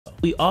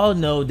We all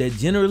know that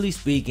generally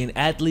speaking,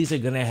 athletes are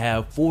gonna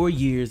have 4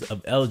 years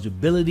of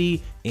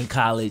eligibility in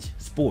college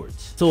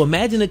sports. So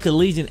imagine a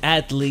collegiate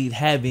athlete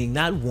having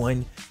not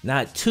 1,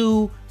 not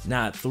 2,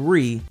 not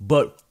 3,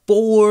 but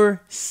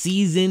 4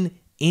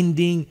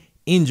 season-ending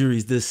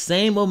injuries. The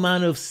same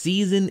amount of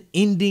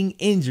season-ending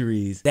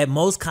injuries that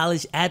most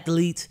college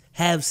athletes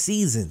have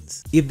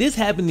seasons. If this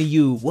happened to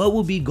you, what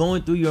would be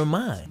going through your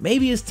mind?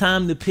 Maybe it's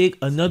time to pick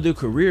another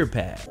career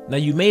path. Now,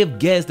 you may have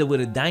guessed that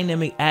with a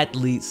dynamic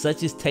athlete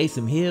such as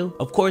Taysom Hill,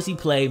 of course he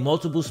played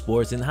multiple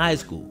sports in high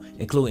school,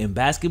 including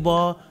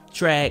basketball,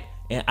 track,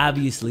 and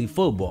obviously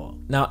football.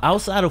 Now,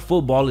 outside of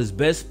football, his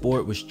best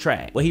sport was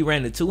track, where he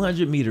ran the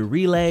 200-meter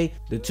relay,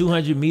 the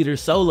 200-meter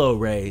solo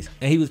race,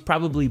 and he was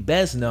probably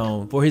best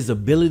known for his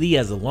ability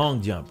as a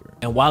long jumper.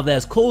 And while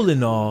that's cool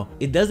and all,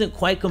 it doesn't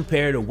quite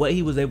compare to what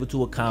he was able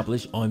to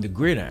accomplish on the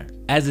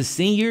gridiron. As a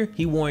senior,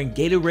 he won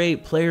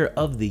Gatorade Player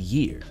of the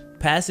Year,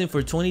 passing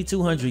for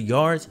 2,200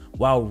 yards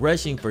while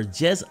rushing for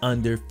just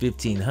under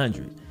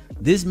 1,500.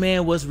 This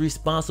man was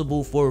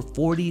responsible for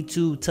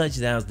 42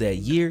 touchdowns that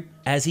year,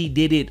 as he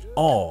did it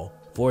all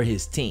for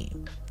his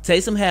team.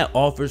 Taysom had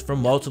offers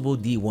from multiple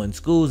D1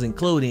 schools,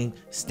 including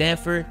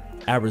Stanford,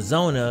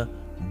 Arizona,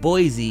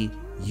 Boise,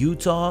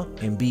 Utah,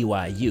 and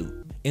BYU.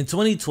 In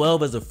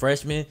 2012, as a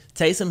freshman,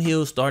 Taysom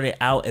Hill started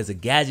out as a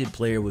gadget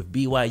player with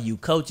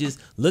BYU coaches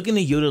looking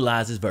to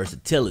utilize his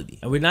versatility.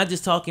 And we're not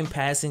just talking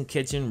passing,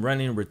 catching,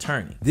 running,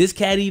 returning. This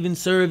cat even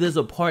served as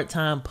a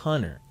part-time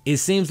punter. It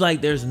seems like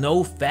there's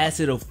no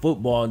facet of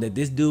football that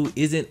this dude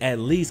isn't at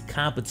least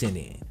competent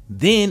in.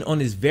 Then, on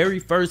his very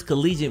first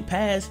collegiate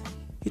pass,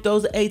 he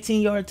throws an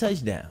 18-yard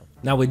touchdown.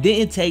 Now, it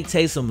didn't take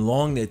Taysom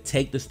long to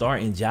take the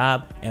starting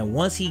job, and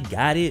once he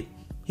got it,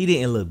 he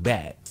didn't look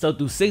back. So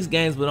through 6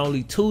 games with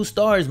only 2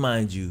 stars,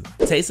 mind you,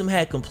 Taysom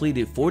had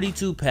completed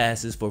 42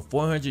 passes for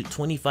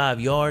 425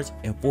 yards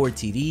and 4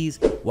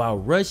 TDs, while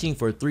rushing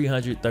for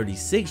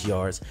 336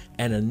 yards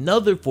and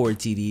another 4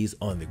 TDs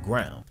on the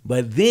ground.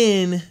 But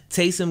then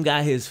Taysom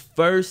got his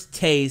first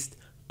taste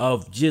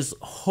of just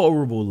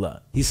horrible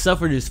luck. He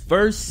suffered his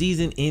first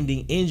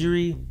season-ending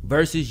injury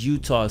versus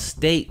Utah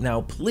State.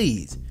 Now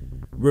please,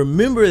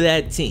 remember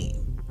that team.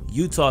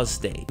 Utah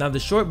State. Now the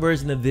short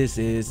version of this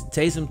is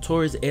Taysom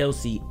tore his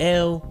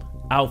LCL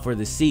out for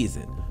the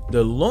season.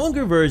 The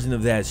longer version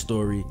of that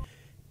story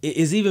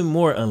is even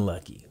more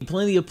unlucky.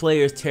 Plenty of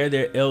players tear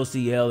their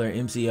LCL or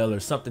MCL or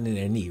something in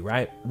their knee,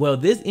 right? Well,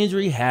 this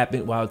injury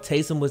happened while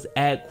Taysom was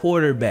at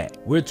quarterback.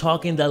 We're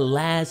talking the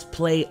last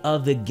play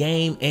of the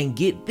game, and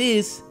get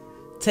this,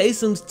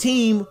 Taysom's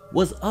team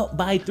was up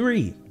by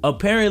 3.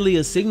 Apparently,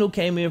 a signal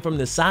came in from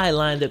the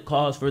sideline that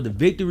calls for the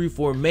victory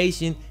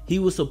formation. He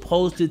was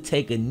supposed to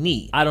take a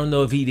knee. I don't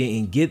know if he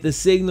didn't get the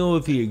signal,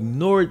 if he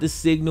ignored the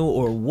signal,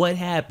 or what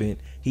happened.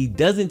 He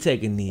doesn't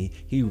take a knee.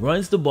 He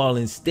runs the ball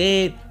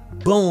instead.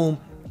 Boom,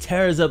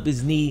 tears up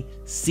his knee.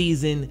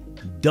 Season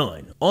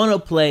done. On a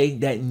play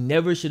that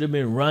never should have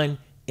been run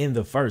in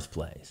the first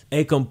place.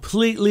 A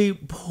completely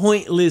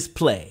pointless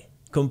play.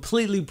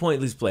 Completely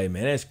pointless play,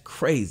 man. That's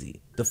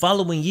crazy. The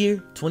following year,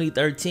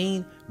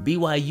 2013,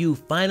 BYU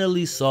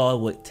finally saw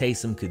what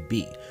Taysom could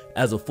be.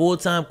 As a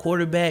full-time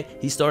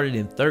quarterback, he started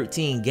in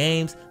 13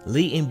 games,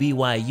 leading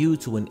BYU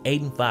to an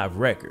 8-5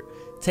 record.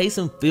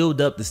 Taysom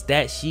filled up the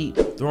stat sheet,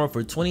 throwing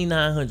for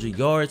 2,900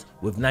 yards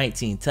with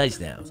 19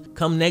 touchdowns.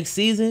 Come next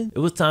season, it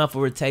was time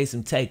for a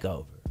Taysom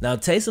takeover. Now,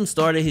 Taysom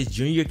started his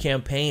junior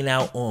campaign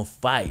out on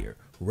fire,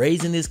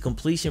 raising his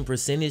completion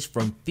percentage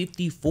from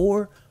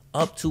 54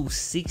 up to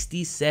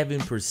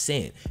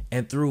 67%,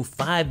 and through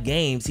 5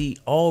 games he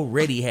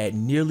already had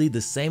nearly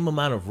the same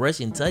amount of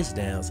rushing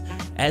touchdowns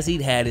as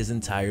he'd had his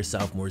entire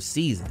sophomore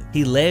season.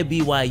 He led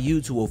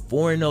BYU to a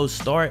 4-0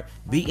 start,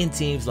 beating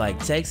teams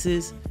like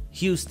Texas,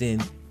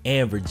 Houston,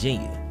 and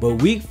Virginia.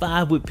 But week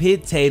 5 would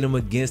pit Tatum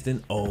against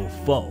an old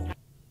foe,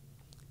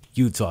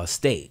 Utah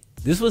State.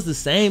 This was the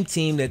same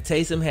team that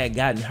Taysom had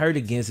gotten hurt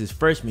against his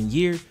freshman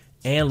year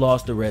and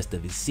lost the rest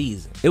of his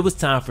season. It was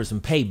time for some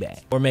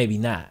payback, or maybe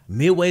not.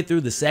 Midway through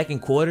the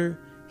second quarter,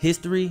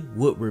 history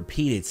would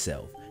repeat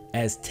itself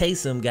as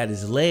Taysom got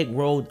his leg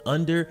rolled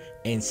under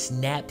and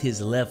snapped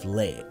his left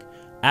leg.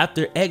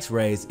 After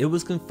x-rays, it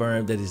was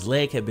confirmed that his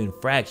leg had been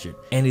fractured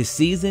and his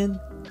season,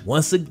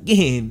 once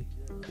again,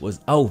 was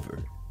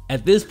over.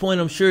 At this point,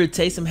 I'm sure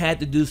Taysom had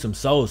to do some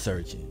soul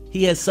searching.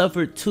 He had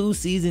suffered 2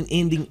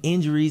 season-ending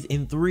injuries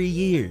in 3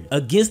 years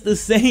against the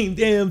same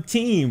damn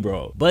team,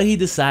 bro. But he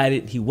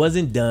decided he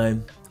wasn't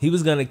done. He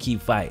was gonna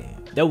keep fighting.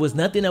 There was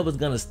nothing that was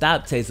gonna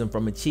stop Taysom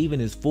from achieving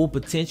his full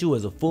potential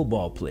as a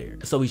football player.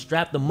 So he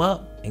strapped him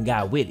up and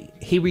got with it.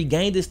 He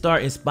regained his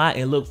starting spot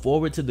and looked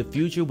forward to the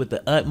future with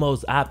the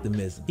utmost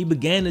optimism. He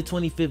began the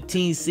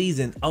 2015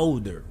 season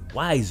older,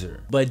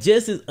 wiser, but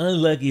just as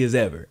unlucky as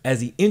ever,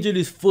 as he injured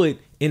his foot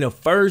in the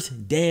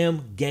first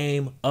damn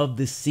game of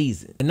the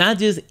season. And not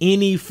just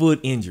any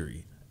foot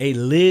injury, a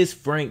Liz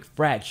Frank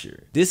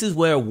fracture. This is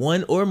where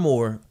one or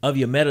more of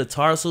your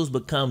metatarsals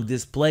become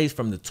displaced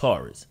from the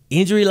torus.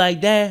 Injury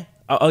like that,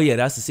 oh yeah,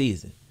 that's the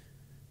season.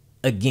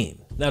 Again.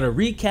 Now to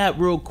recap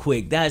real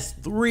quick, that's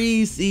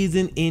 3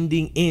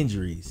 season-ending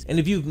injuries. And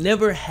if you've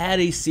never had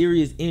a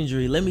serious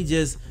injury, let me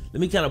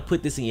kind of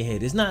put this in your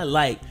head. It's not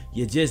like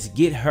you just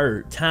get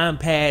hurt, time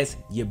pass,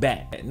 you're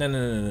back.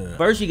 No.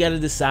 First, you got to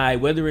decide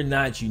whether or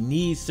not you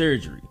need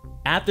surgery.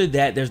 After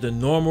that, there's the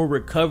normal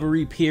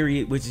recovery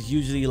period, which is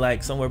usually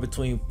like somewhere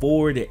between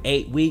 4 to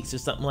 8 weeks or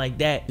something like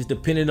that, just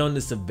depending on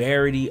the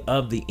severity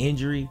of the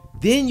injury.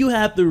 Then you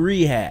have the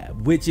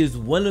rehab, which is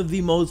one of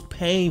the most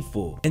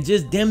painful and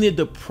just damn near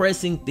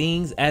depressing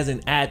things as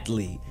an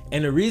athlete.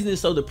 And the reason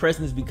it's so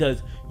depressing is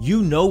because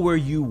you know where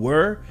you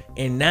were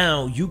and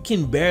now you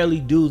can barely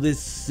do this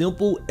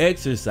simple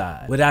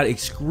exercise without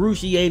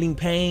excruciating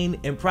pain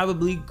and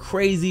probably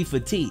crazy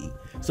fatigue.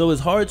 So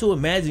it's hard to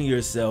imagine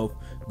yourself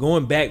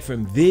going back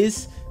from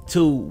this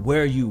to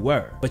where you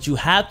were, but you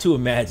have to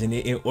imagine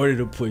it in order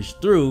to push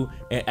through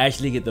and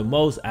actually get the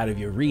most out of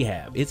your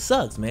rehab. It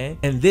sucks, man.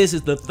 And this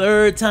is the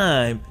 3rd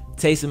time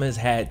Taysom has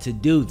had to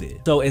do this.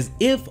 So as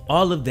if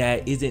all of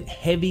that isn't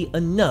heavy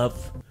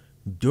enough,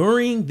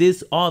 during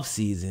this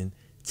offseason,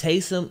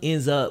 Taysom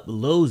ends up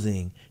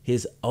losing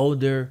his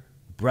older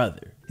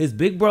brother. His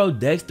big bro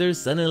Dexter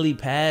suddenly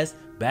passed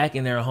back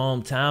in their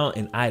hometown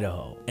in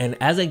Idaho. And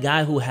as a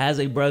guy who has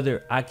a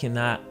brother, I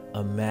cannot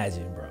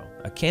imagine, bro.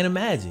 I can't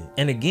imagine.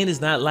 And again,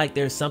 it's not like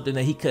there's something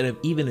that he could have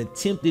even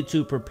attempted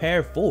to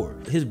prepare for.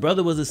 His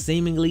brother was a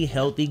seemingly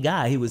healthy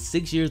guy. He was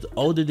 6 years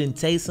older than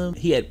Taysom.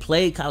 He had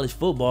played college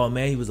football,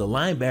 man. He was a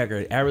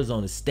linebacker at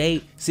Arizona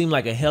State. Seemed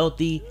like a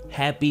healthy,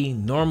 happy,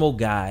 normal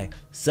guy.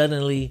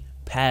 Suddenly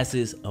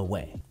passes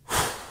away.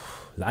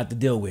 Lot to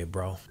deal with,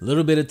 bro. A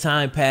little bit of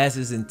time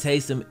passes and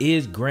Taysom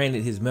is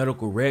granted his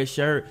medical red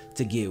shirt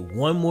to get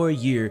 1 more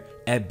year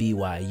at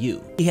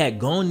BYU. He had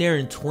gone there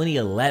in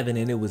 2011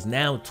 and it was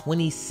now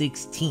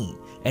 2016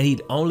 and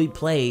he'd only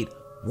played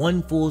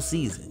 1 full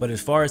season. But as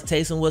far as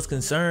Taysom was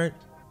concerned,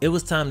 it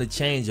was time to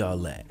change all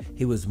that.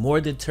 He was more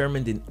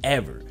determined than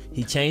ever.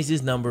 He changed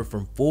his number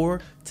from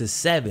 4 to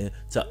 7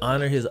 to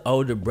honor his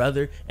older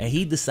brother, and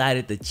he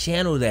decided to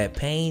channel that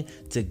pain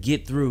to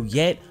get through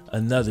yet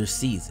another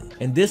season.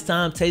 And this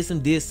time,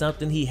 Taysom did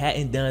something he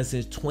hadn't done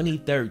since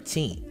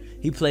 2013.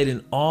 He played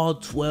in all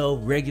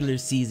 12 regular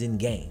season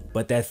games.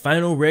 But that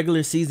final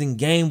regular season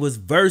game was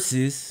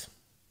versus,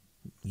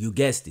 you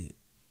guessed it,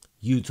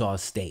 Utah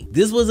State.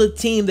 This was a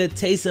team that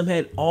Taysom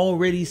had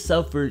already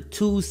suffered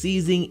 2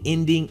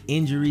 season-ending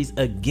injuries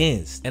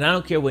against. And I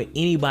don't care what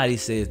anybody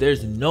says,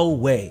 there's no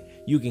way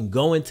you can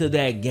go into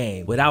that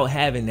game without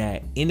having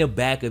that in the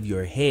back of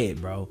your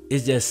head, bro.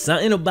 It's just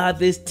something about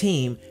this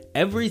team.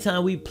 Every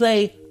time we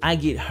play, I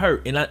get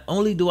hurt. And not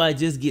only do I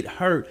just get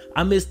hurt,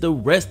 I miss the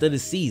rest of the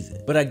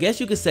season. But I guess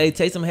you could say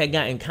Taysom had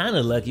gotten kind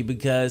of lucky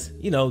because,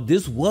 you know,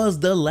 this was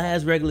the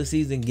last regular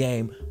season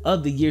game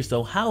of the year.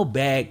 So how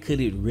bad could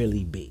it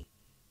really be?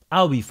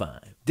 I'll be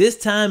fine. This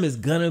time is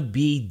gonna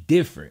be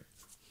different.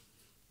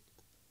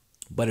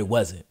 But it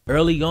wasn't.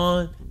 Early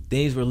on,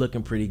 things were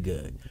looking pretty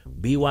good.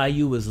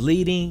 BYU was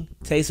leading,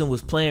 Taysom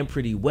was playing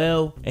pretty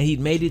well, and he'd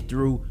made it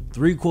through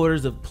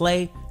 3/4 of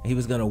play, and he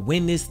was gonna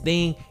win this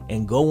thing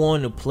and go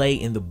on to play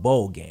in the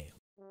bowl game.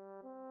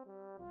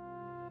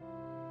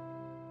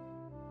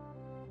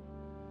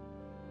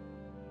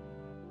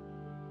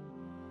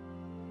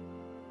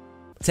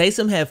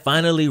 Taysom had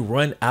finally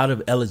run out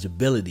of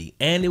eligibility,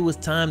 and it was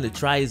time to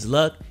try his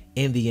luck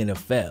in the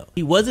NFL.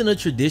 He wasn't a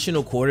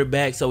traditional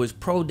quarterback, so his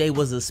pro day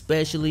was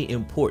especially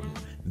important.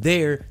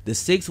 There, the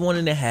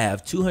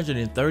 6'1½",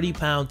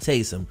 230-pound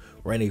Taysom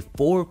ran a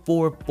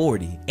 4.4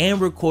 40 and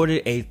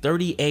recorded a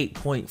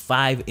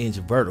 38.5-inch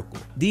vertical.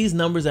 These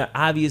numbers are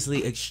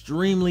obviously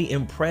extremely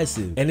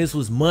impressive, and this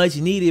was much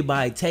needed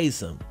by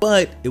Taysom,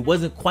 but it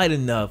wasn't quite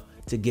enough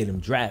to get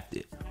him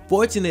drafted.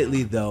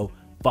 Fortunately though,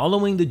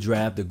 following the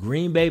draft, the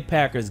Green Bay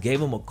Packers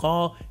gave him a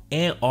call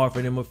and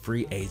offered him a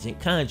free agent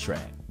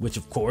contract, which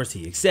of course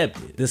he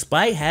accepted.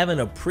 Despite having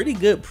a pretty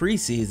good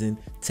preseason,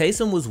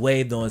 Taysom was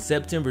waived on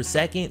September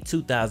 2nd,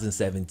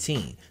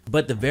 2017.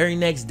 But the very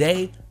next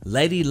day,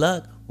 Lady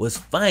Luck was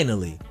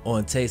finally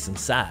on Taysom's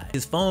side.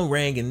 His phone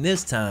rang, and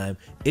this time,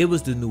 it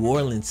was the New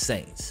Orleans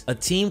Saints, a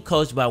team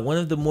coached by one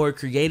of the more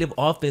creative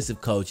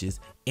offensive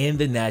coaches in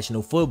the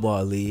National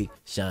Football League,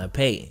 Sean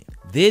Payton.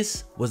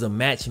 This was a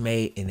match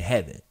made in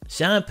heaven.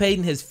 Sean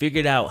Payton has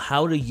figured out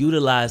how to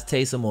utilize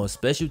Taysom on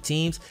special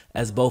teams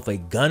as both a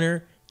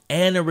gunner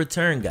and a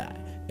return guy.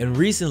 And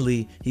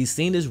recently, he's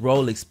seen his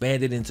role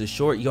expanded into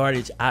short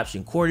yardage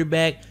option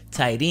quarterback,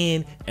 tight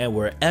end, and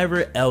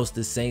wherever else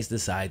the Saints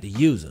decide to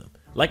use him.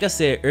 Like I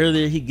said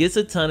earlier, he gets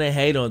a ton of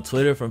hate on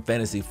Twitter from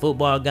fantasy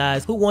football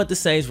guys who want the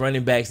Saints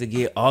running backs to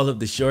get all of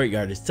the short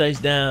yardage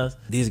touchdowns.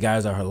 These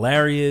guys are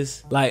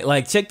hilarious.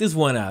 Like check this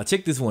one out.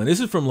 Check this one. This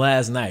is from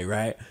last night,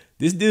 right?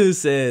 This dude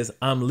says,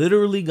 "I'm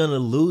literally gonna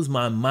lose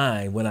my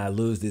mind when I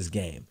lose this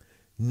game.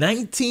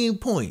 19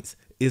 points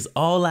is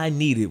all I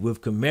needed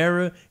with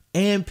Kamara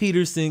and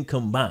Peterson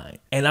combined,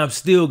 and I'm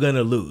still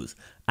gonna lose.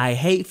 I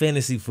hate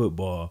fantasy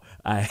football.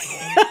 I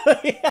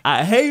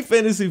hate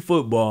fantasy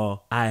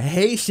football. I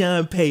hate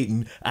Sean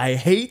Payton. I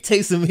hate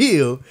Taysom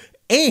Hill,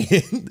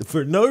 And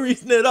for no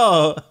reason at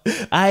all,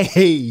 I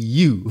hate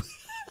you.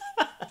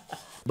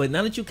 But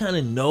now that you kind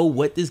of know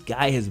what this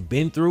guy has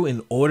been through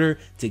in order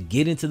to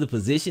get into the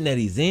position that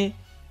he's in,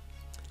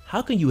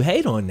 how can you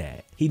hate on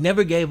that? He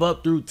never gave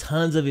up through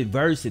tons of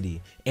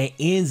adversity and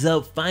ends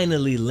up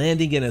finally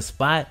landing in a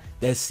spot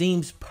that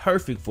seems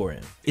perfect for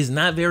him. It's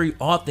not very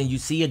often you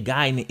see a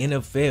guy in the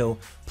NFL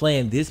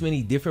playing this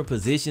many different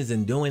positions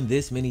and doing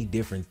this many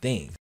different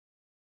things.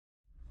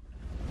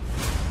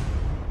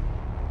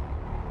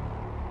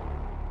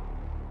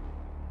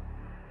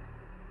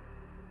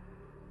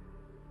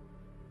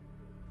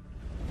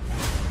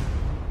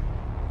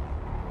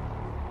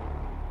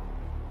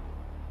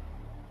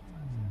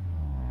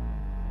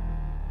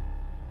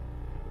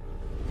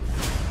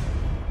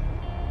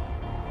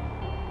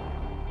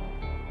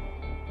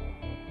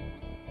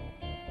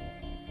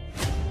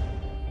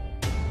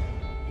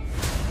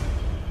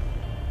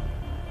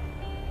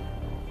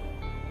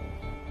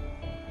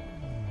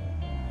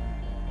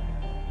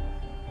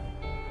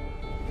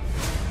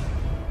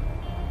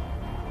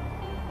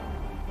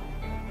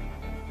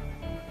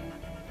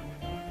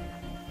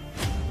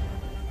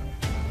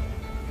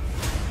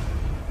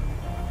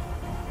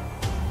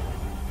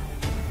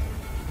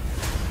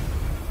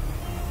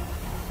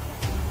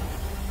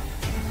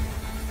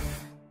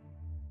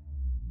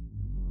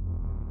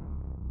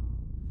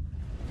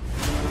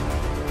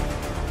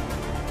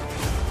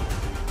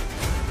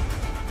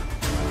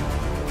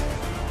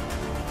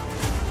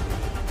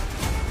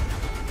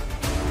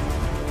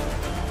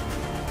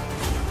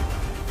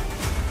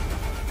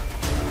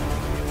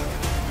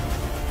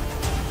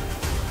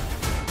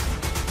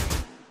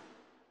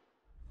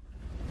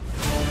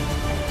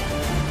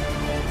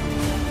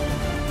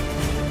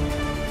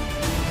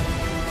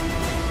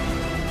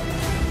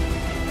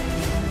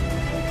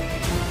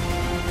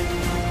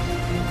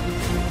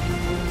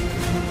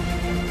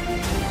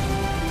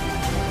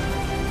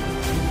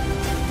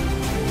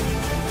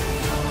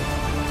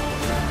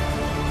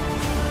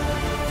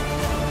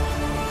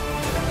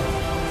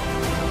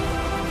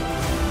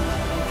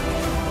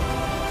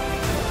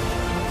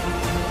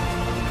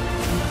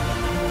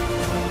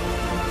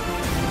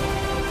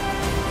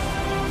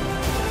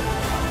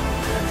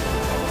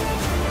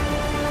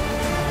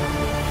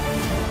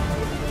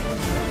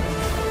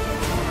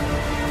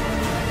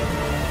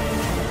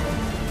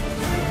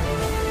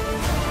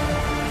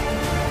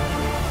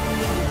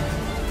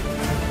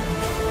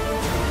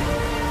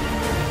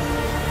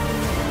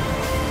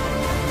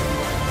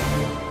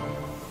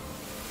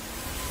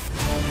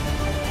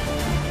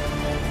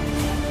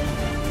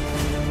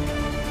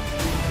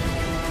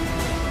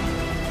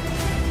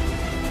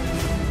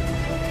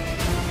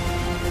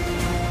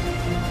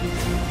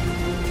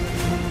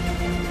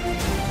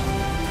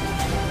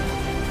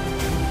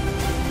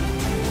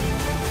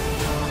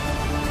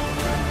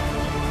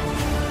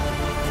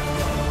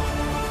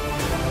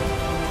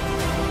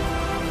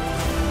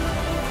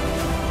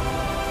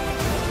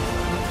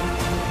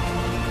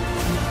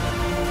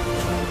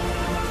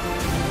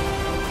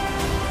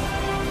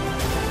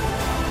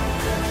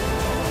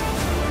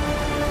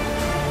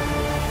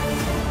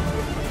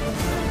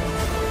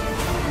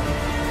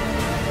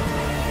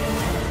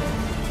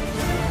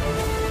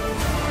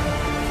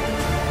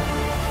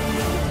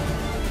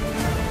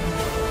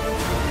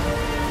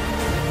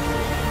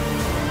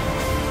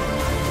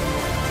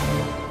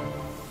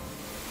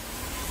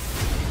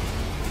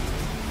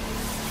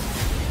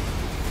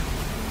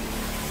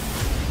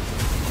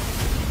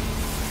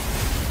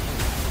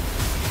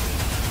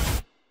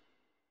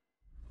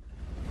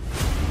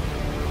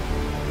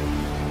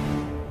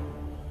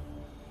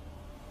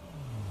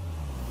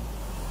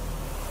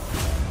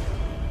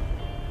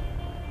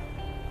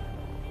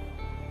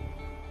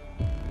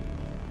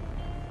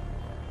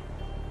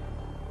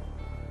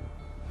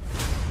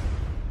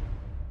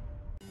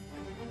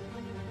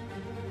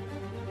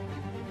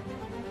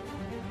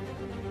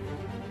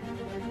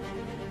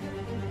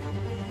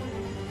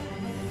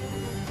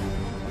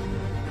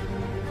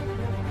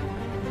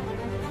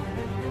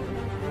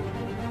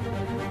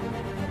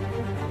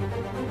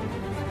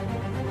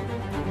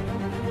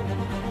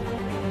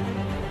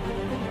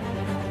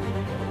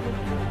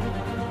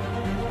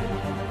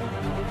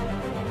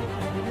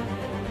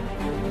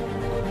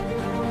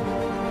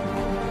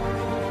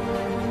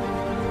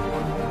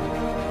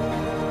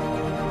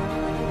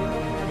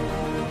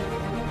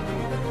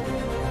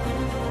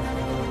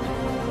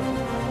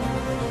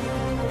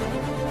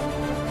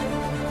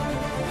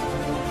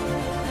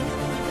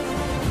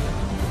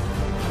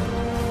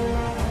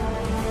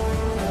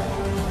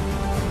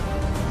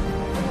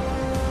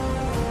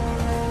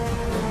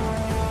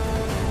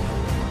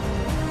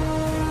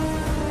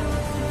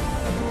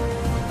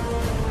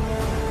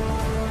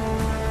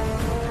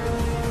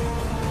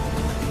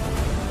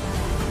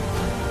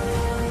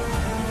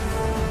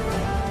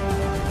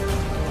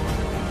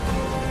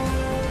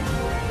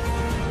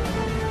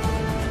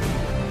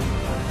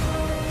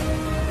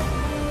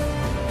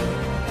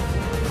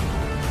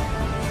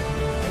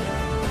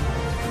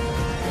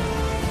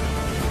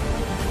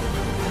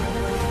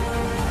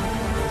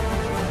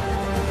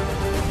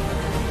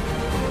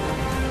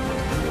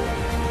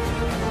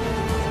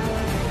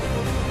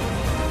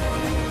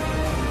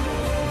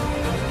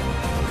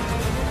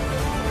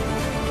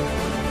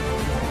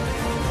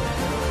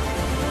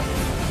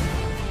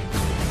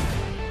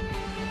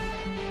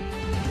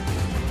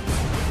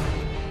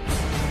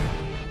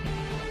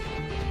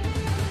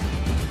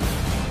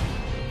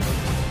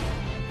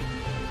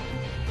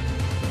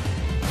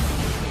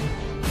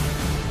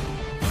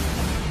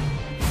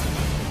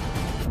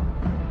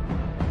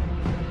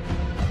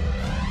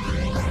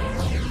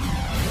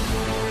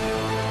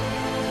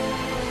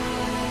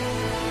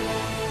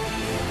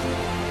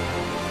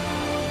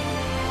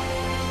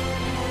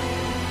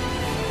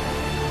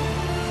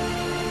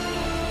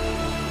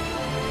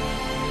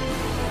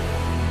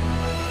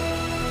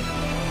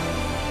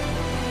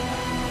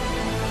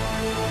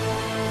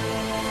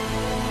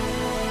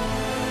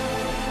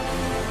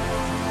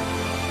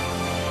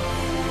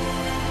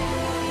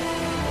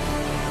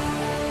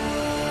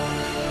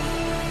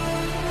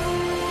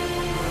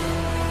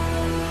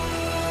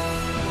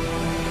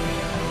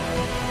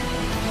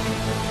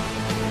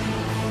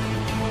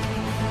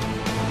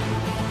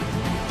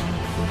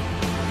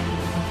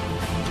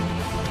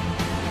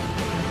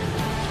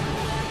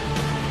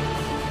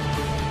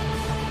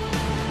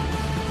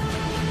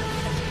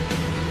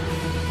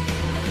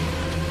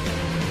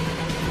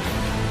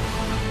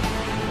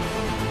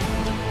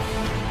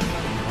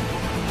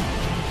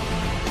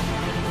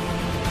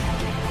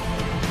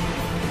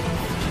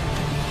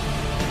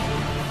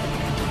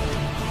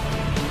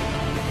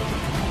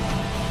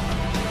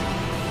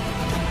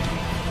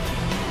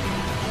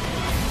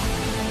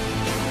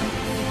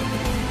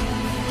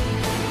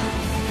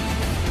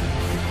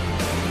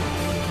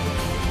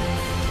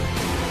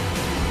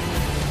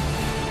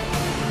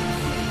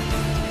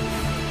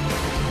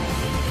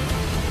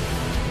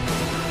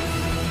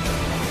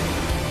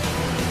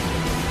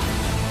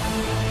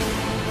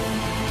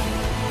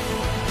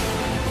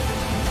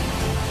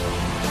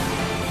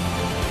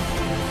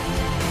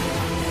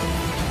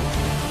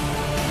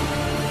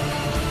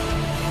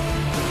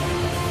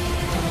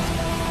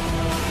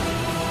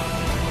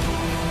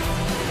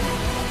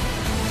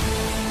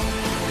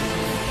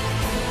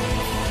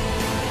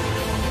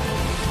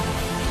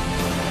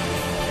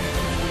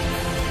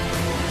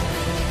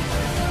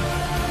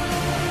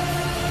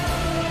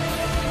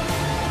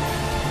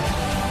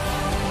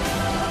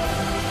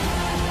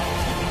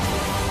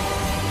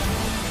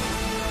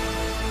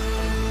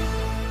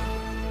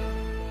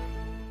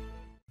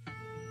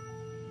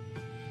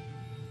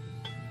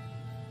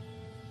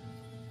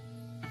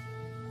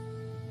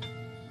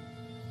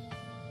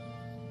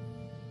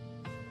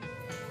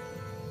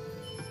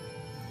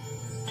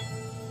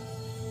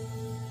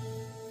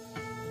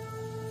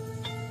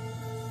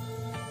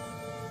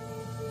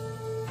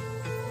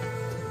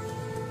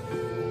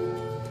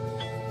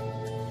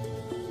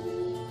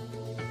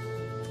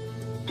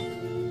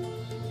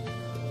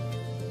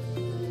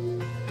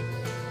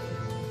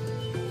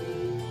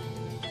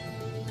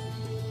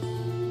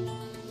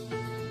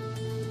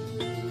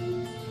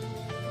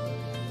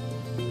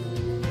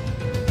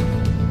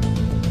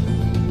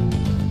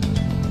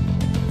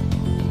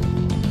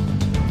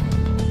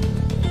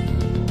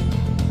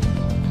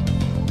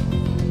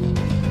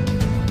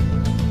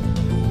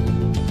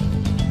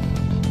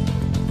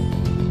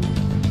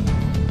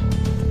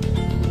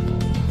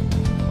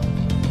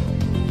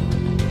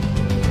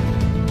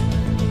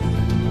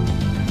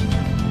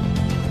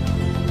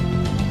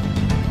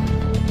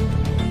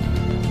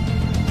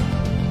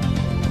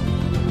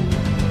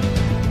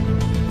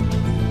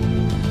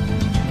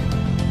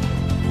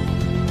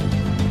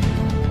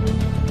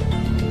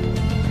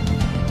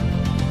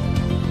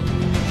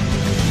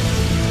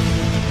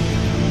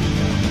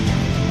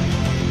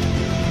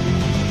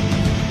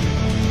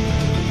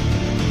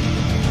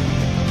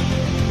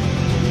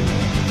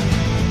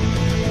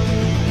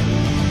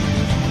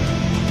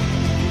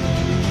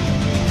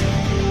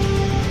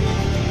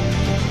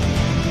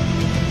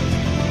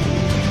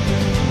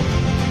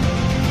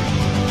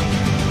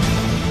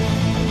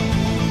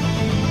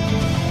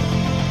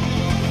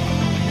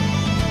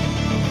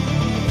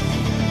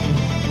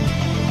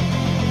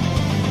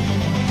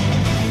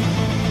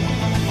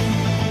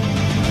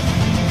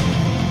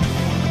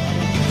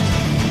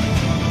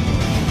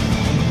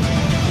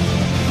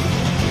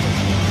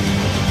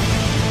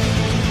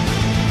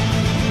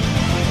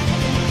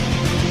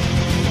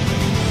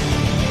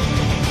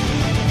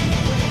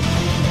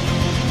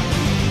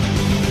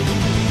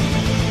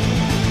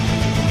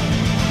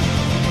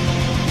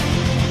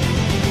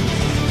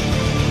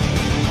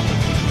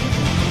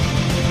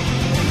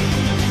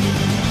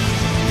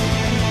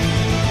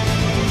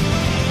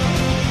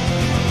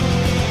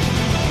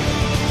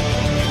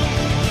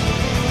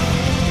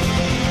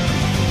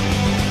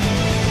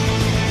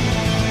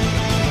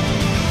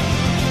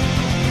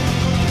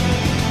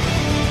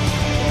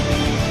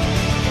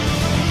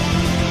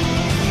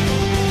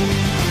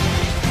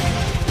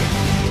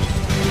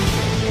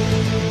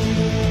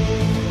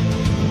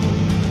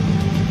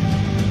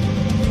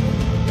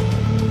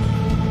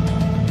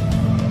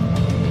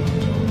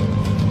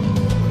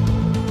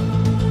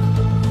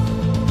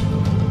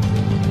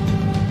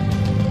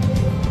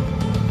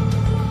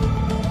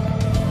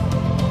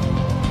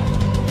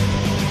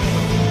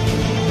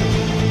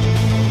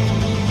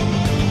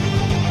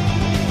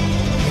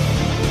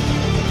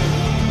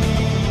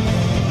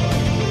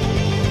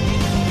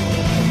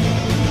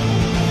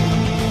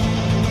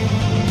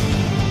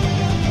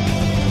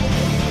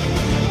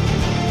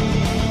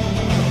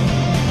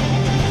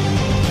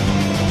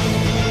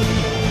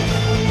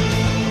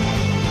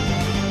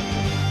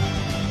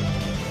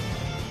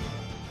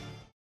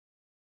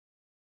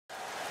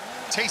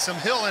 Taysom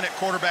Hill in at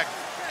quarterback.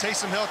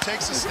 Taysom Hill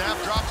takes a snap,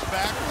 drops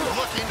back,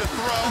 looking to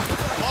throw.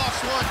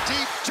 Lost one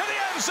deep. To the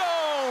end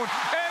zone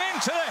and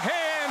into the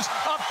hands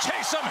of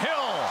Taysom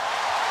Hill.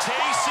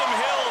 Taysom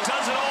Hill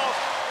does it all.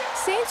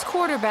 Saints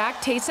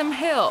quarterback Taysom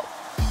Hill,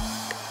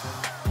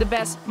 the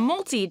best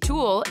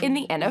multi-tool in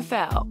the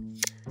NFL.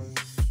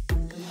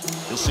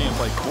 You'll see him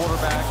play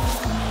quarterback,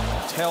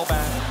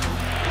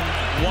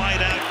 tailback,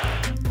 Wide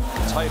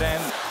out. tight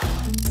end,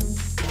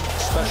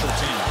 special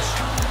teams.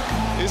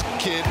 This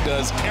kid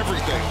does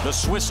everything. The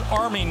Swiss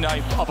Army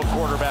knife of a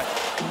quarterback.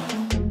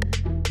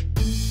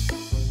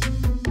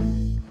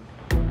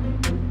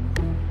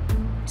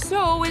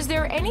 So, is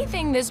there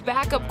anything this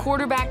backup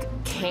quarterback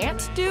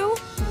can't do?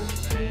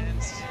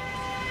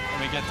 Let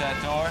me get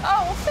that door.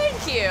 Oh, well,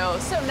 thank you.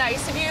 So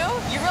nice of you.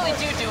 You really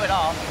do it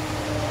all.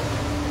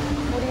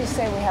 What do you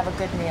say we have a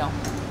good meal?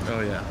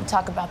 Oh, yeah. And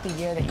talk about the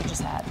year that you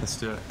just had. Let's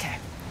do it. Okay.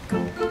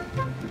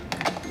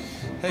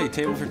 Hey,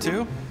 table for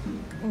two?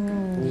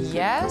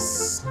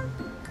 Yes.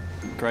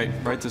 Great.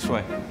 Right this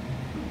way.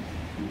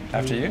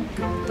 After you?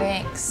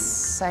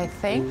 Thanks, I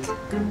think.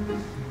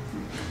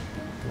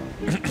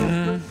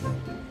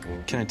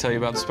 Can I tell you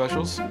about the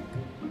specials?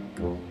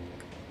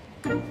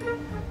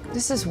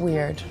 This is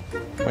weird.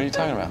 What are you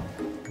talking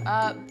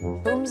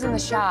about? Boom's in the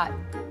shot.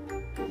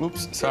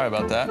 Oops, sorry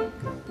about that.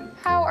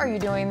 How are you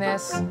doing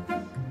this?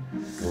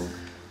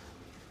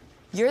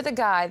 You're the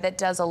guy that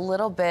does a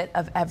little bit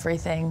of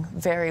everything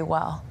very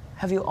well.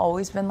 Have you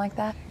always been like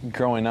that?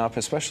 Growing up,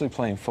 especially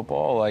playing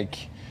football,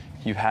 like,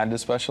 you had to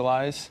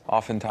specialize.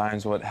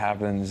 Oftentimes what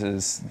happens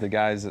is the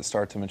guys that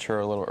start to mature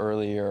a little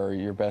earlier or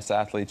your best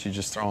athletes, you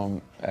just throw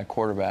them at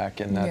quarterback,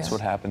 and that's what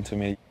happened to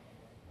me.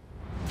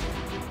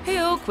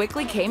 Hill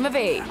quickly came of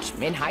age.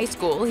 In high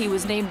school, he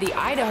was named the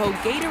Idaho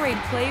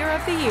Gatorade Player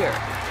of the Year.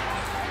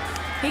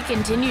 He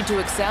continued to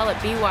excel at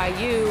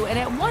BYU and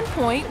at one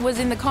point was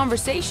in the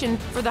conversation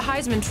for the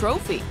Heisman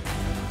Trophy.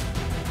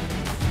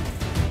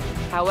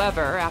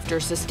 However, after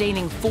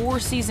sustaining 4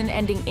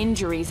 season-ending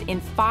injuries in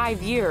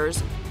 5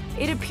 years,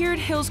 it appeared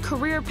Hill's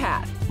career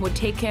path would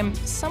take him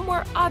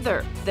somewhere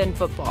other than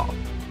football.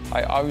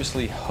 I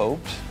obviously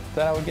hoped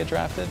that I would get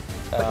drafted.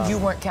 But you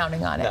weren't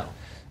counting on it. No.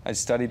 I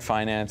studied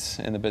finance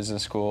in the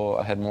business school.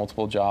 I had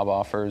multiple job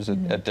offers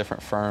at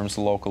different firms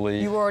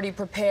locally. You were already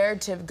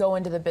prepared to go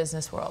into the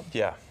business world.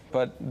 Yeah.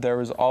 But there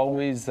was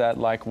always that,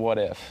 like, what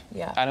if?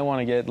 Yeah. I don't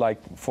want to get, like,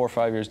 4 or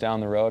 5 years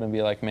down the road and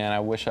be like, man, I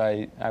wish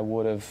I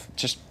would have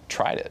just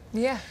tried it.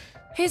 Yeah.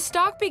 His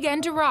stock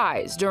began to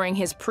rise during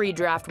his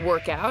pre-draft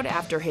workout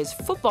after his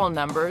football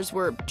numbers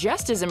were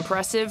just as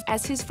impressive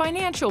as his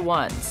financial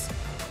ones.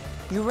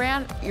 You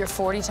ran your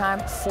 40 time,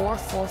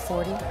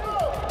 4.40.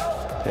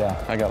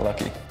 Yeah, I got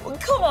lucky. Well,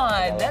 come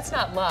on, that's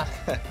not luck.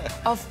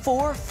 A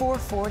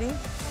 4.40?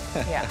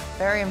 Yeah,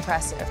 very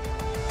impressive.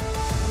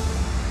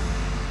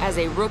 As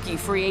a rookie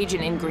free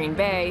agent in Green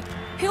Bay,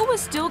 Hill was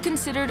still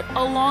considered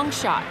a long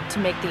shot to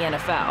make the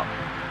NFL.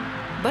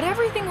 But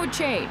everything would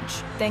change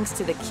thanks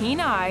to the keen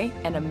eye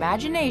and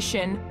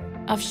imagination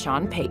of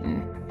Sean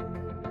Payton.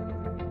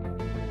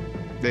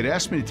 They'd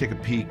asked me to take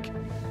a peek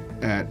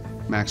at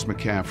Max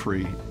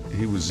McCaffrey.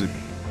 He was a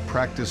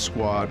practice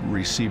squad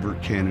receiver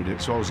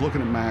candidate. So I was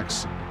looking at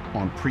Max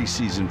on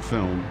preseason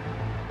film.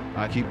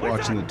 I keep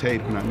watching the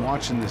tape, and I'm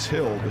watching this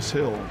Hill,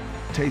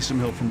 Taysom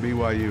Hill from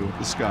BYU.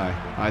 This guy,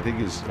 I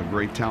think, is a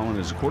great talent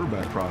as a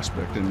quarterback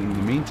prospect. And in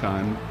the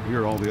meantime,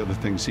 here are all the other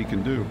things he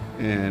can do.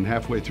 And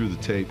halfway through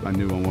the tape, I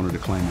knew I wanted to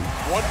claim him.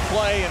 One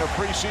play in a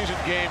preseason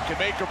game can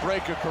make or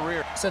break a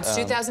career. So it's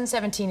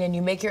 2017, and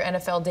you make your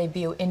NFL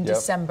debut in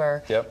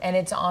December, and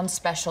it's on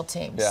special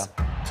teams. Yeah.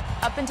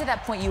 Up until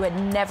that point, you had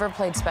never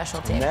played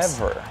special teams.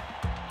 Never.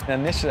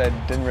 Initially, I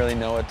didn't really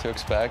know what to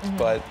expect,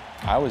 but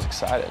I was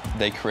excited.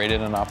 They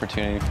created an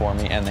opportunity for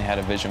me, and they had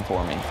a vision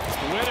for me.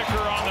 Whitaker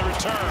on the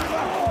return.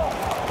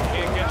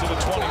 Can't get to the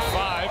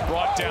 25,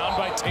 brought down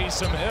by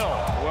Taysom Hill.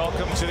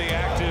 Welcome to the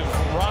active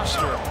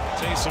roster,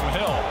 Taysom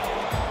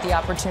Hill. The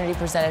opportunity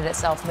presented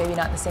itself, maybe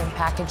not in the same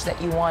package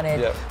that you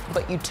wanted,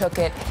 but you took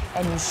it,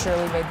 and you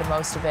surely made the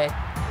most of it.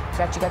 In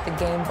fact, you got the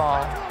game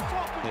ball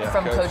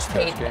from Coach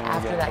Payton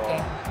after that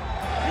game.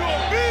 You're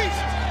a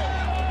beast!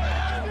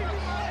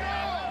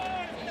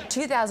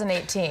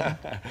 2018.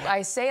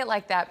 I say it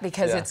like that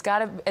because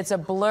it's a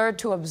blur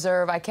to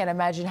observe. I can't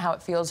imagine how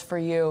it feels for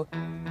you.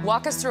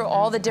 Walk us through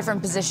all the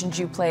different positions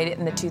you played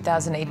in the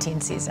 2018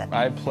 season.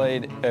 I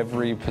played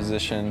every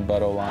position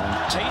but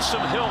O-line.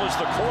 Taysom Hill is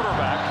the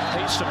quarterback.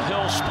 Taysom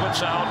Hill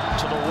splits out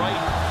to the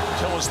right.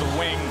 Hill is the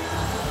wing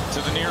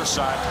to the near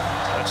side.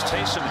 That's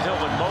Taysom Hill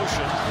in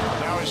motion.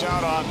 Now he's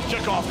out on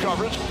kickoff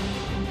coverage.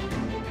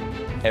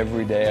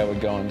 Every day I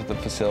would go into the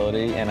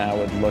facility and I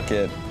would look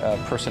at a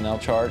personnel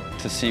chart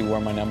to see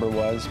where my number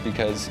was,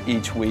 because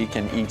each week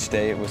and each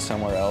day it was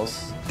somewhere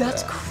else.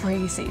 That's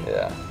crazy.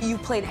 Yeah. You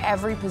played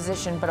every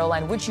position but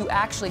O-line, which you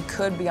actually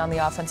could be on the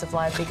offensive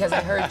line because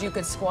I heard you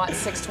could squat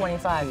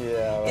 625. Yeah.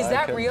 Well, is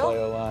that real? Play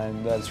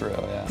O-line. That's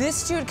real, yeah.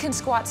 This dude can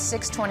squat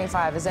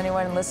 625. Is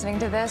anyone listening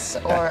to this,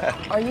 or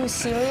are you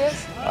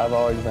serious? I've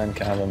always been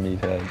kind of a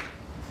meathead.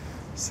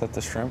 Set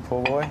the shrimp,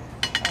 pool boy.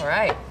 All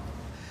right.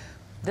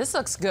 This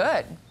looks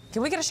good.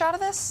 Can we get a shot of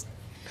this?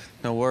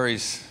 No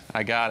worries.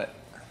 I got it.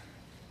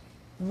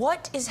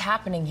 What is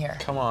happening here?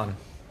 Come on.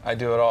 I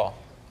do it all.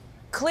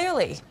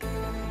 Clearly.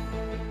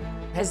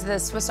 Has the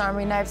Swiss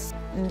Army knife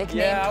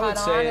nickname caught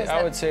on?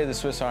 I would say the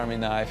Swiss Army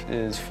knife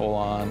is full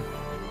on.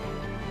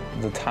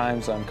 The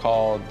times I'm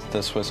called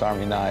the Swiss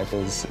Army knife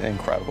is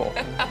incredible.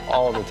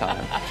 All the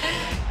time.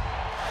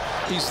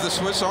 He's the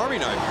Swiss Army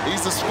knife.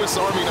 He's the Swiss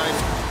Army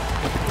knife.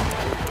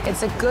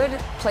 It's a good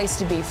place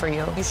to be for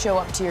you. You show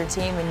up to your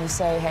team and you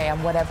say, hey,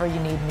 I'm whatever you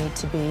need me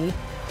to be.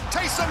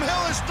 Taysom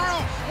Hill is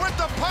through with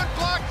the punt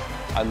block.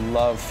 I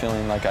love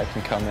feeling like I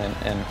can come in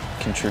and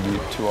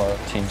contribute to our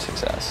team's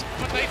success.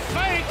 But they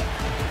fake,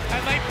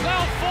 and they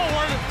plow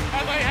forward,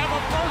 and they have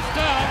a first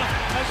down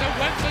as it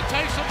went to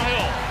Taysom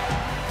Hill.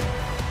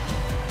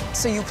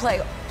 So you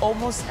play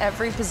almost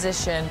every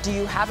position. Do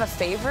you have a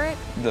favorite?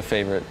 The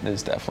favorite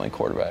is definitely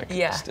quarterback.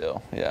 Yeah.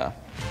 Still, yeah.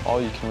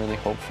 All you can really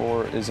hope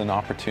for is an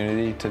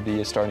opportunity to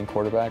be a starting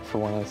quarterback for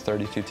one of the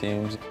 32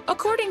 teams.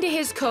 According to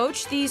his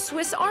coach, the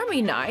Swiss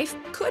Army knife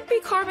could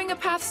be carving a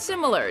path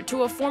similar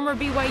to a former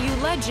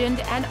BYU legend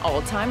and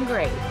all-time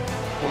great.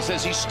 He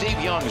says he's Steve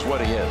Young is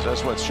what he is.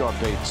 That's what Sean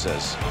Payton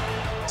says.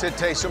 Sid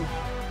Taysom,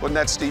 wasn't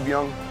that Steve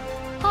Young?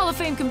 Hall of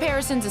Fame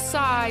comparisons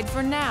aside,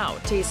 for now,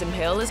 Taysom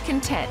Hill is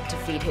content to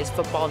feed his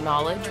football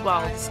knowledge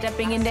while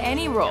stepping into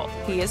any role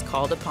he is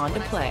called upon to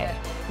play.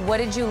 What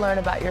did you learn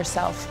about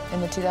yourself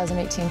in the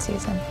 2018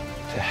 season?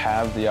 To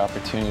have the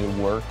opportunity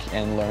to work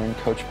and learn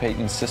Coach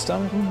Payton's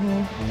system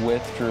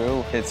with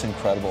Drew, it's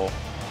incredible.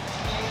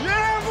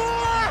 Yeah,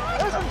 boy!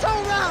 That's what I'm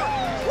talking about!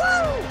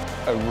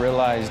 Woo! I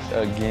realized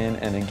again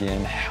and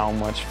again how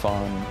much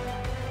fun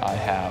I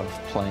have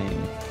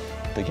playing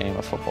the game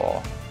of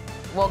football.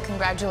 Well,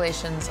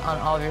 congratulations on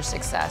all of your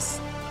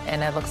success,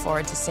 and I look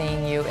forward to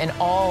seeing you in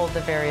all the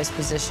various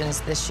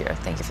positions this year.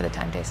 Thank you for the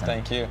time, Taysom.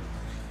 Thank you.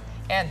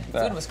 And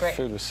food was great.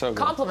 Food was so good.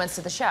 Compliments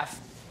to the chef.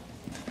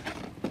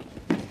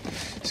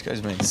 This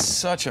guy's made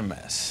such a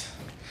mess.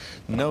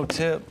 No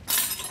tip.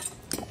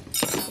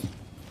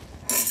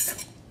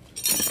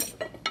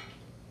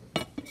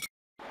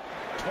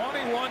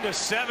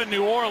 (21-7)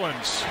 New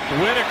Orleans.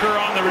 Whitaker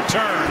on the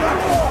return.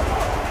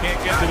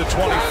 Can't get to the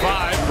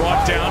 25,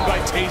 brought down by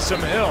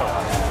Taysom Hill.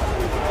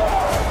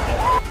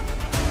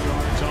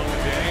 Yards on the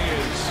day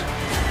is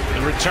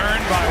the return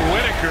by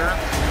Whitaker.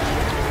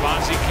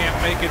 Fonzie can't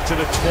make it to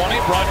the 20,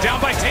 brought down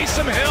by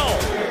Taysom Hill.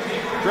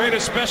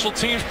 Greatest special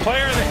teams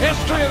player in the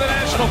history of the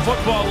National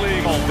Football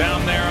League. Down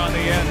there on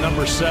the end,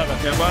 number 7.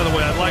 Yeah, by the way,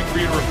 I'd like for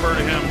you to refer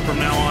to him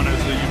from now on as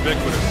the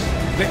ubiquitous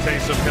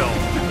Taysom Hill.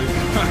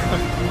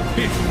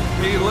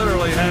 he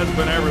literally has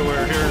been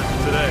everywhere here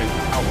today.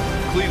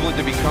 Cleveland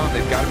to become,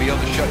 they've got to be able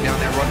to shut down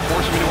that run,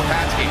 force them into a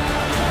pass game.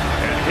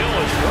 And Hill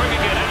is bringing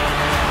it out.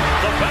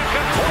 The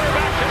backup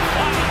quarterback can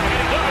fly, and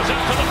he does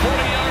up to the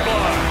 40-yard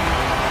line.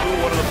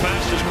 One of the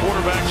fastest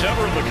quarterbacks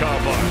ever in the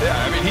combine. Yeah,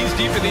 I mean, he's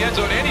deep in the end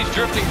zone, and he's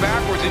drifting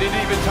backwards. He didn't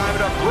even time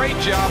it up. Great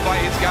job by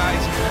his guys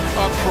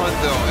up front,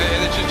 though.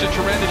 And it's just a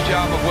tremendous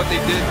job of what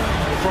they did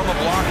from a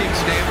blocking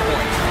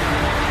standpoint.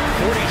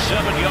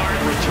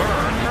 47-yard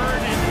return.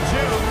 Third and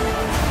 2.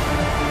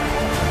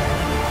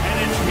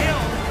 And it's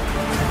Hill.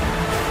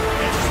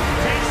 It's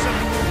Taysom.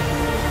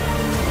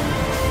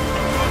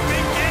 A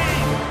big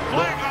game.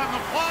 Flag on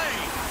the play.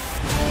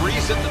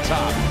 Reese at the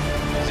top.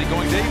 Is he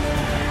going deep?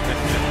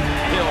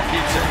 Hill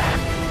keeps it.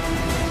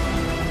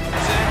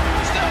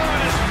 Still on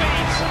his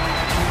feet.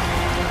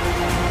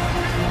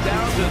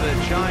 Down to the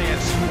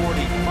Giants 45.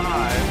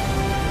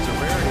 It's a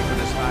rarity for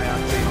this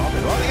high-octane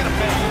offense. Oh, they got a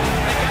fake.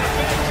 They got a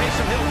fake.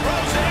 Taysom Hill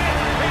throws it in.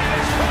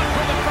 And it's caught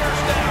for the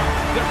first down.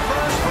 Their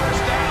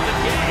first down of the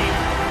game.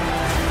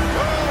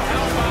 Oh,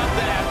 how about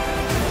that?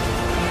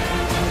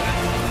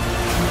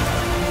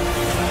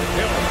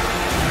 Hill.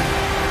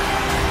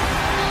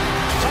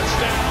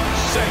 Touchdown,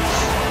 Saints.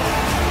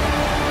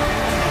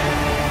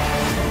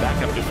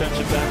 Backup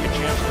defensive back, a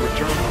chance to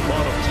return the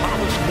ball of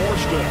Thomas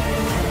Morstead.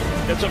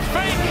 It's a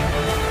fake.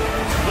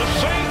 The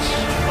Saints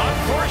on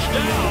first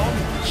down,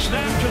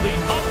 snap to the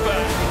up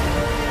back.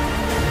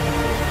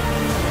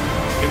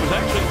 It was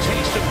actually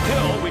Taysom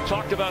Hill. We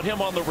talked about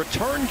him on the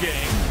return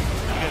game.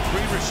 You got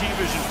 3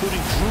 receivers, including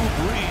Drew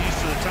Brees,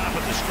 to the top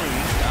of the screen.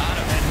 Got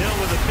him. And Hill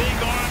with a big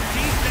arm,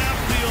 deep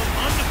downfield,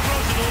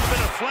 underthrows it a little bit.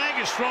 A flag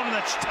is thrown, and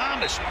that's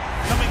Thomas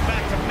coming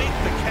back to make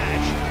the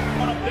catch.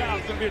 Up down,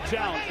 it's going to be a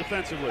challenge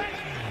defensively.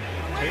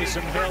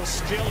 Taysom Hill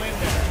still in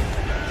there.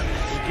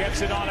 He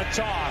gets it on a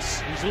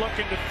toss. He's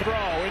looking to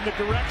throw in the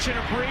direction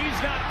of Brees.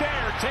 Not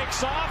there.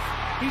 Takes off.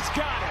 He's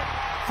got it.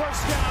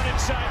 First down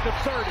inside the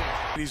 30.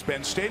 East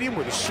Bend Stadium,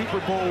 where the Super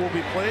Bowl will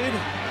be played.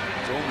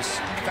 It's the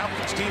oldest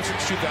Falcons team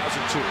since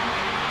 2002.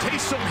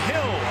 Taysom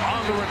Hill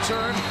on the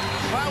return.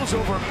 Plows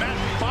over Matt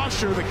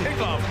Bosher, the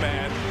kickoff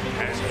man,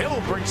 as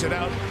Hill brings it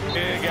out.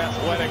 Big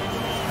athletic,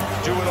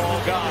 do-it-all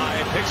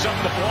guy. Picks up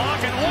the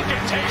block, and look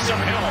at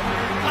Taysom Hill.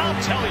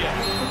 I'll tell you,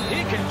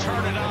 he can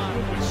turn it on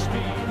with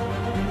speed.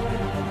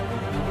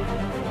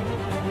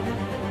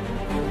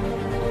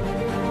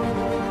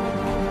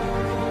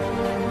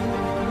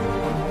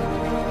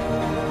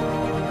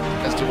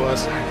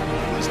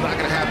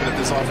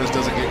 offense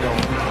doesn't get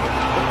going.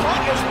 The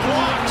punt is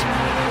blocked,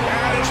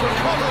 and it's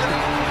recovered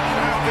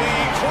at the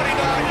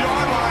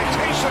 29-yard line.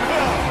 Taysom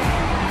Hill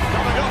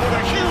coming up with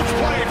a huge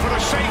play for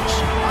the Saints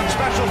on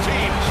special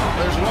teams.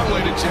 There's one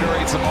way to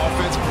generate some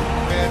offense.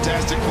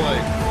 Fantastic play.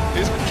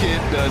 This kid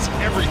does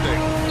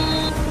everything.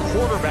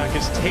 Quarterback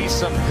is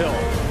Taysom Hill.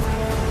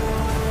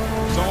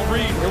 Zone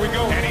read, here we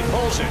go. And he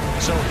pulls it.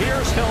 So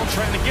here's Hill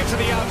trying to get to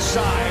the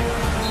outside.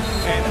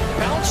 And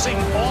bouncing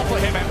off of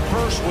him at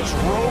first was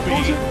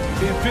Roby.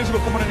 Being physical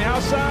coming on the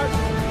outside.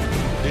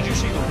 Did you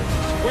see the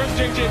Where's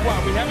J.J.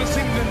 Watt? We haven't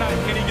seen him tonight.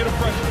 Can he get a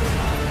pressure?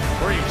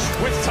 Breeze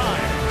with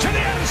time to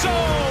the end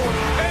zone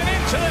and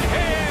into the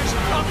hands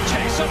of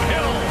Taysom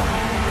Hill.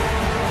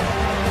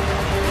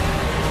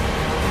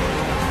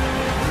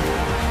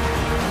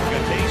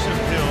 Taysom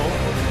Hill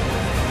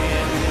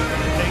and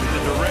take the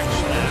direct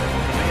snap.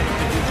 The man who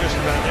can do just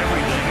about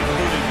everything,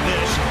 including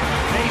this.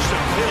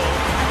 Taysom Hill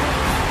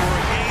for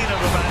a gain of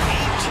about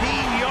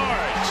 18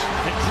 yards.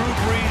 And Drew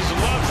Brees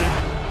loves it.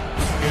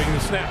 Getting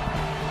the snap.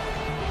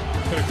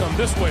 Gonna come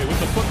this way with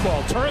the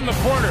football. Turn the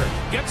corner.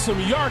 Get some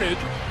yardage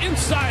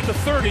inside the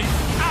 30.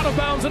 Out of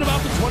bounds at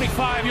about the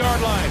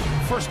 25-yard line.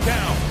 First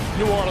down,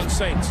 New Orleans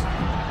Saints.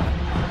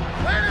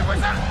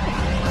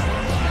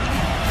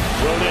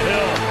 Will to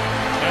Hill.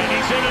 And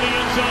he's into the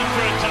end zone for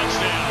a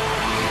touchdown.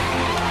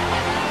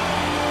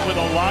 With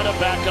a lot of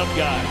backup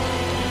guys.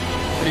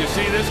 You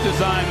see this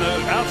design,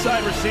 the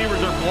outside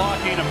receivers are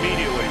blocking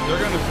immediately.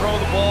 They're going to throw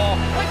the ball.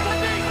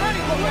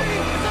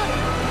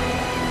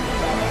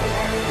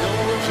 Hill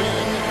was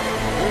in.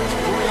 There's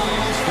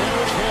Breeze.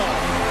 There's Hill.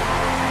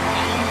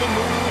 On the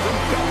move and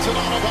belts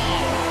it out of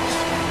bounds.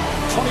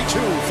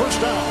 22, first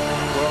down.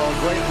 Well,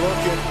 great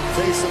look at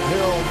Taysom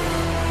Hill.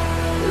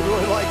 We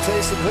really like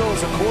Taysom Hill as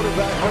a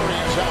quarterback.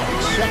 Hurries out.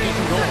 Second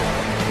and goal.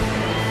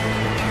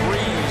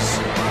 Breeze.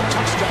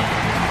 Touchdown.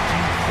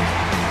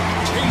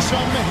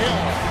 Taysom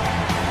Hill.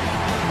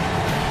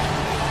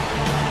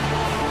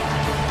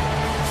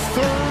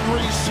 Third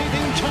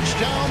receiving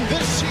touchdown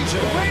this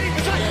season.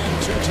 And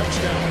 2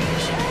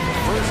 touchdowns.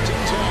 First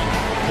and 10.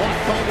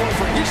 Blocked by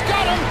Wolford. He's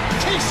got him.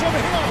 Taysom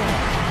Hill.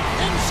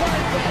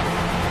 Inside the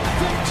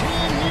 15,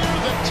 near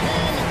the 10.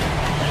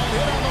 And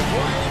hit on the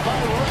play by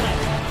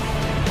Reddick.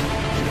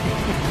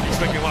 He's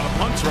making a lot of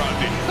punts,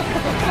 Rodney.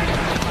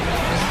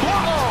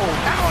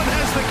 Allen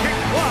has the kick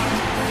blocked.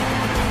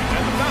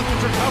 And the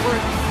Falcons recover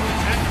it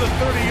at the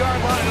 30-yard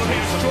line. It'll be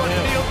a short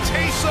field.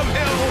 Taysom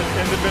Hill.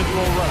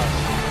 Individual rush.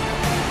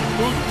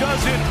 Who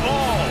does it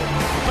all.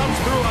 Comes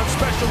through on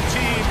special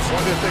teams.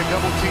 What if they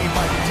double team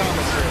Mike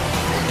Thomas here?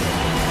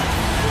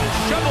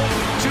 Shoveled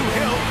to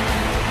Hill.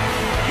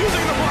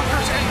 Using the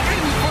blockers and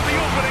in for the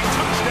opening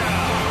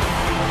touchdown.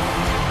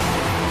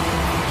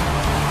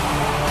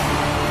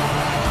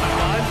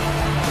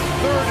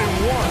 Third and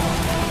 1.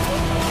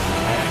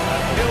 And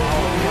Hill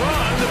will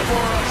run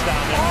for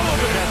all of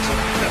it.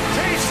 The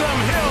Taysom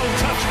Hill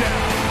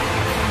touchdown.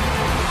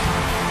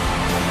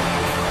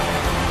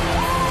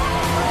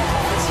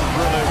 This is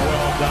really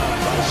well done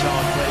by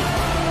Sean Payton.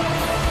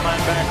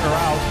 Linebacker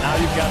out. Now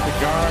you've got the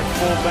guard,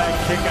 fullback,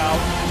 kick out.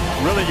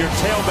 Really your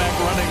tailback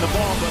running the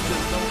ball, but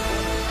there's no...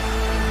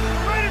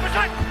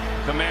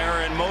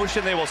 Kamara in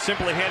motion. They will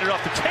simply hand it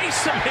off to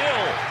Taysom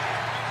Hill,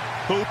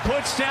 who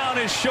puts down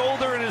his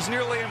shoulder and is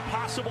nearly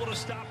impossible to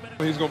stop.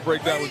 He's going to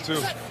break that one,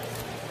 too.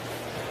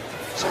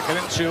 Second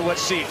and 2.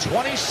 Let's see.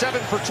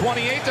 27 for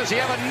 28. Does he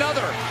have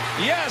another?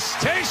 Yes,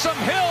 Taysom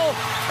Hill.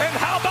 And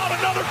how about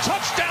another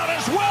touchdown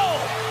as well?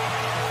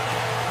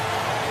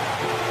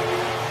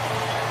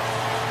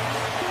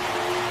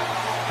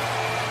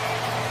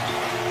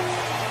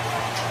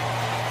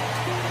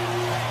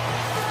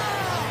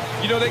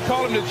 You know, they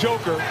call him the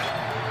Joker.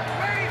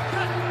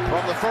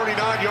 From the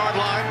 39-yard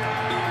line,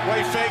 way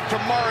fake to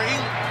Murray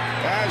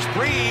as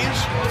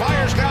Breeze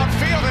fires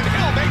downfield and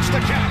Hill makes the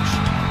catch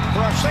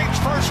for a Saints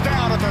first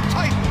down at the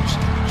Titans'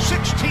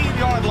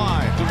 16-yard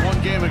line. In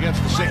one game against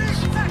the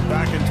Saints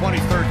back in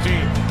 2013.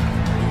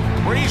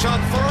 Breeze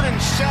on 3rd and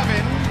 7.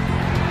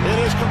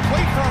 It is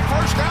complete for a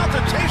first down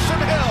to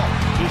Taysom Hill.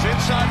 He's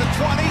inside the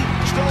 20,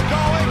 still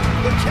going,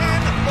 the 10,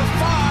 the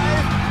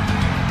 5,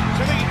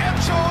 to the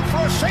end zone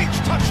for a Saints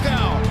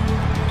touchdown.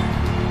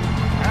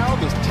 How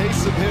does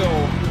Taysom Hill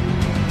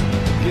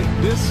get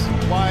this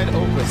wide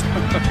open?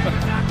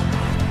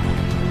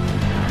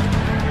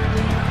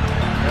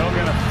 Hill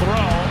gonna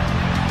throw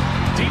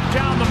deep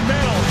down the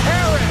middle.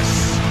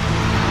 Harris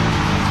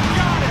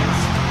got it.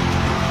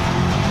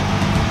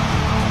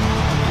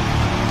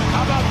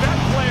 How about that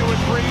play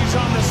with Breeze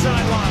on the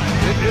sideline?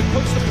 It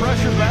puts the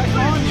pressure back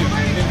on you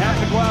and have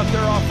to go out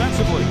there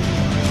offensively.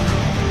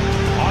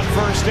 On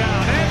first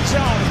down, end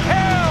zone,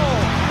 Hill!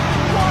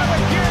 What a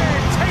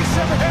game!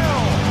 Taysom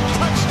Hill,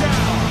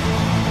 touchdown!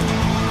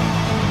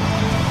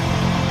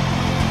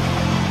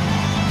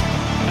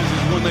 This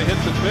is when they hit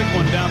the big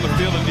one down the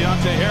field of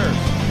Deontay Harris.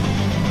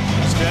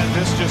 Instead,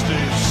 this just a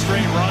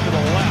straight run to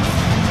the left.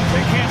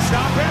 They can't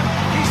stop him.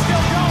 He's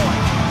still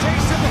going.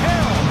 Taysom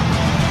Hill.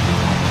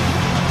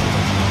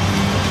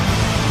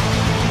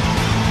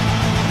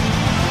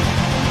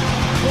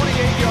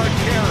 28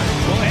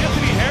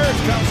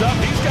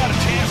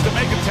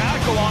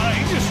 ankle on it.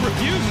 He just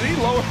refuses. He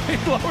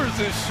lowers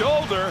his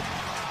shoulder.